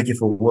 we thank you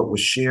for what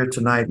was shared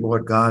tonight,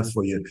 Lord God,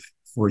 for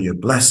your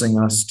blessing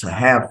us to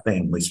have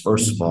families,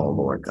 first of all,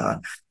 Lord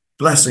God.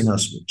 Blessing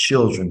us with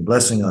children,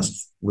 blessing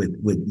us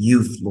with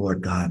youth,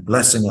 Lord God,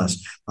 blessing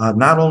us,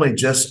 not only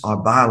just our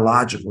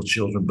biological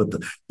children, but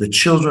the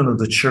children of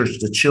the church,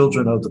 the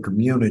children of the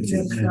community,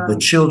 the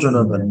children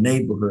of the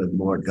neighborhood,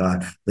 Lord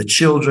God, the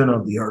children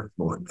of the earth,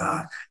 Lord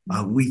God.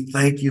 We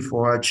thank you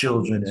for our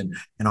children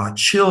and our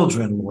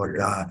children, Lord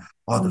God,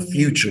 are the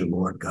future,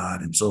 Lord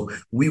God. And so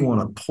we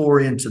want to pour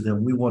into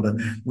them. We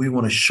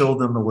want to show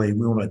them the way.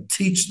 We want to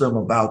teach them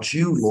about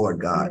you, Lord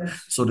God,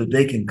 so that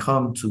they can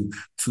come to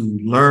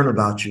learn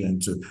about you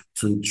and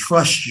to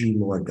trust you,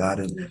 Lord God,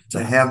 and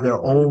to have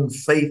their own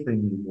faith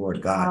in you,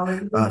 Lord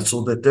God,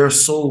 so that their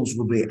souls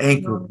will be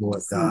anchored,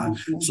 Lord God,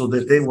 so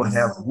that they will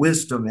have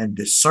wisdom and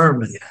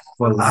discernment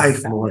for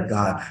life, Lord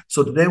God,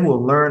 so that they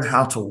will learn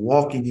how to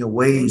walk in your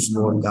ways,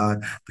 Lord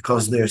God,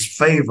 because there's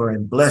favor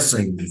and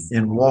blessing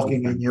in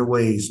walking in your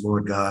ways,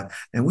 Lord God.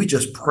 And we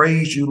just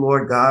praise you,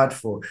 Lord God,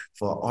 for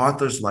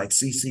authors like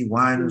C.C.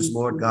 Winans,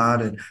 Lord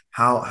God, and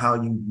how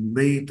you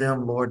lead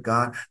them, Lord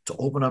God, to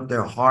open up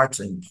their hearts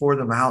and pour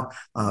them out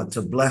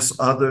to bless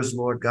others,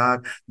 Lord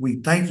God. We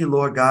thank you,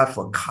 Lord God,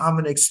 for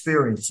common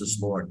experiences,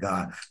 Lord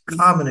God,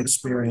 common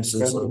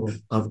experiences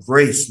of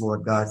grace,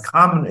 Lord God,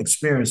 common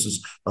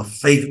experiences of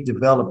faith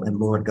development,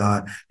 Lord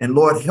God. And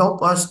Lord,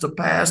 help us to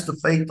pass the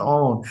faith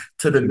on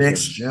to the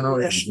next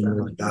generation,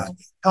 Lord God.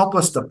 Help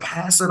us to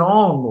pass it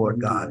on, Lord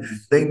God.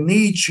 They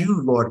need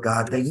you, Lord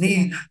God. They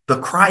need the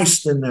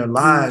Christ in their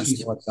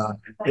lives, Lord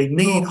God. They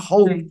need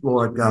hope,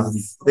 Lord God.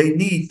 They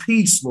need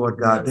peace, Lord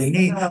God. They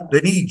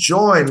need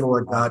joy,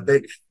 Lord God.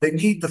 They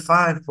need to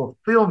find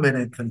fulfillment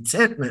and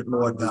contentment,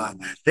 Lord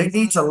God. They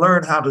need to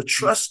learn how to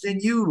trust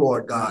in you,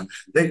 Lord God.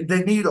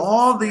 They need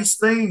all these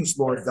things,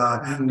 Lord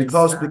God,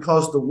 because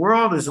the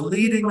world is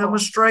leading them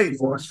astray,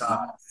 Lord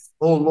God.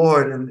 Oh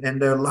Lord, and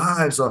their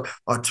lives are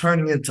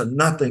turning into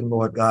nothing,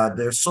 Lord God.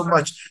 There's so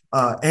much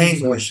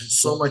anguish and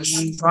so much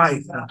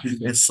strife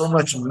and so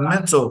much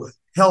mental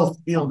health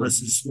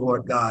illnesses,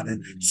 Lord God,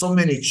 and so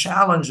many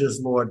challenges,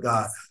 Lord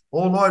God.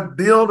 Oh Lord,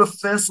 build a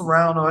fence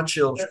around our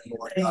children,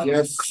 Lord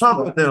God.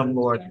 Cover them,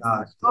 Lord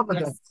God. Cover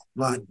them,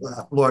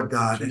 Lord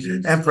God,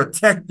 and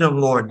protect them,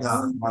 Lord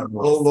God.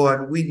 Oh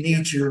Lord, we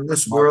need you in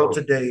this world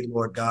today,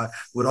 Lord God,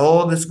 with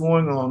all that's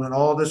going on and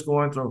all that's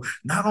going through.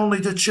 Not only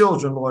the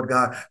children, Lord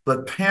God,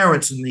 but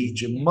parents need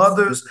you.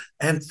 Mothers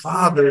and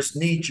fathers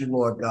need you,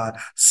 Lord God.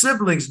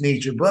 Siblings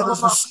need you.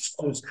 Brothers and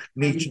sisters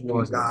need you,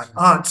 Lord God.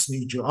 Aunts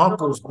need you.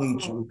 Uncles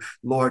need you,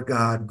 Lord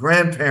God.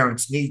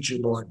 Grandparents need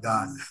you, Lord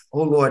God.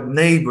 Oh Lord,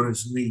 neighbors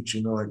need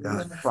you, Lord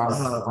God.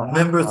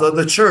 Members of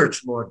the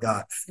church, Lord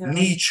God,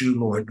 need you,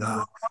 Lord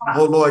God.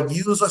 Oh Lord,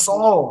 use us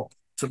all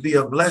to be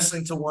a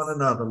blessing to one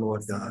another,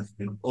 Lord God.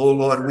 Oh,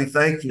 Lord, we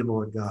thank you,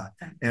 Lord God.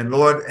 And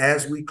Lord,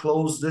 as we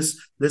close this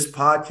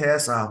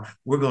podcast out,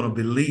 we're going to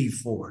believe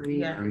for it.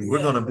 Yeah.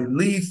 We're going to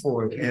believe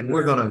for it, and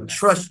we're going to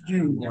trust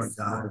you, Lord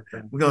God.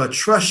 We're going to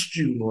trust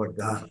you, Lord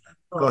God,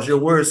 because your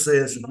word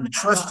says we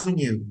trust in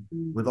you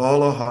with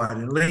all our heart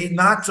and lean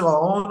not to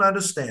our own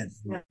understanding,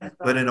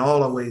 but in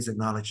all our ways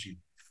acknowledge you.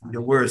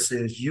 Your word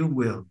says you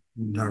will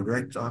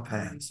direct our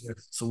paths.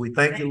 So we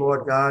thank you,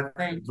 Lord God.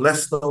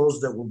 Bless those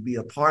that will be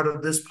a part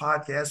of this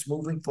podcast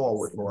moving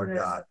forward, Lord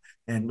God.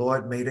 And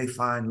Lord, may they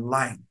find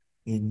light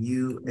in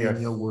you and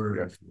your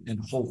word and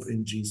hope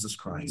in Jesus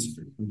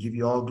Christ. We give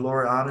you all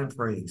glory, honor, and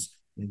praise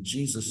in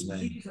Jesus'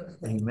 name.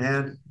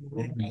 Amen.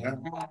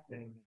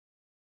 Amen.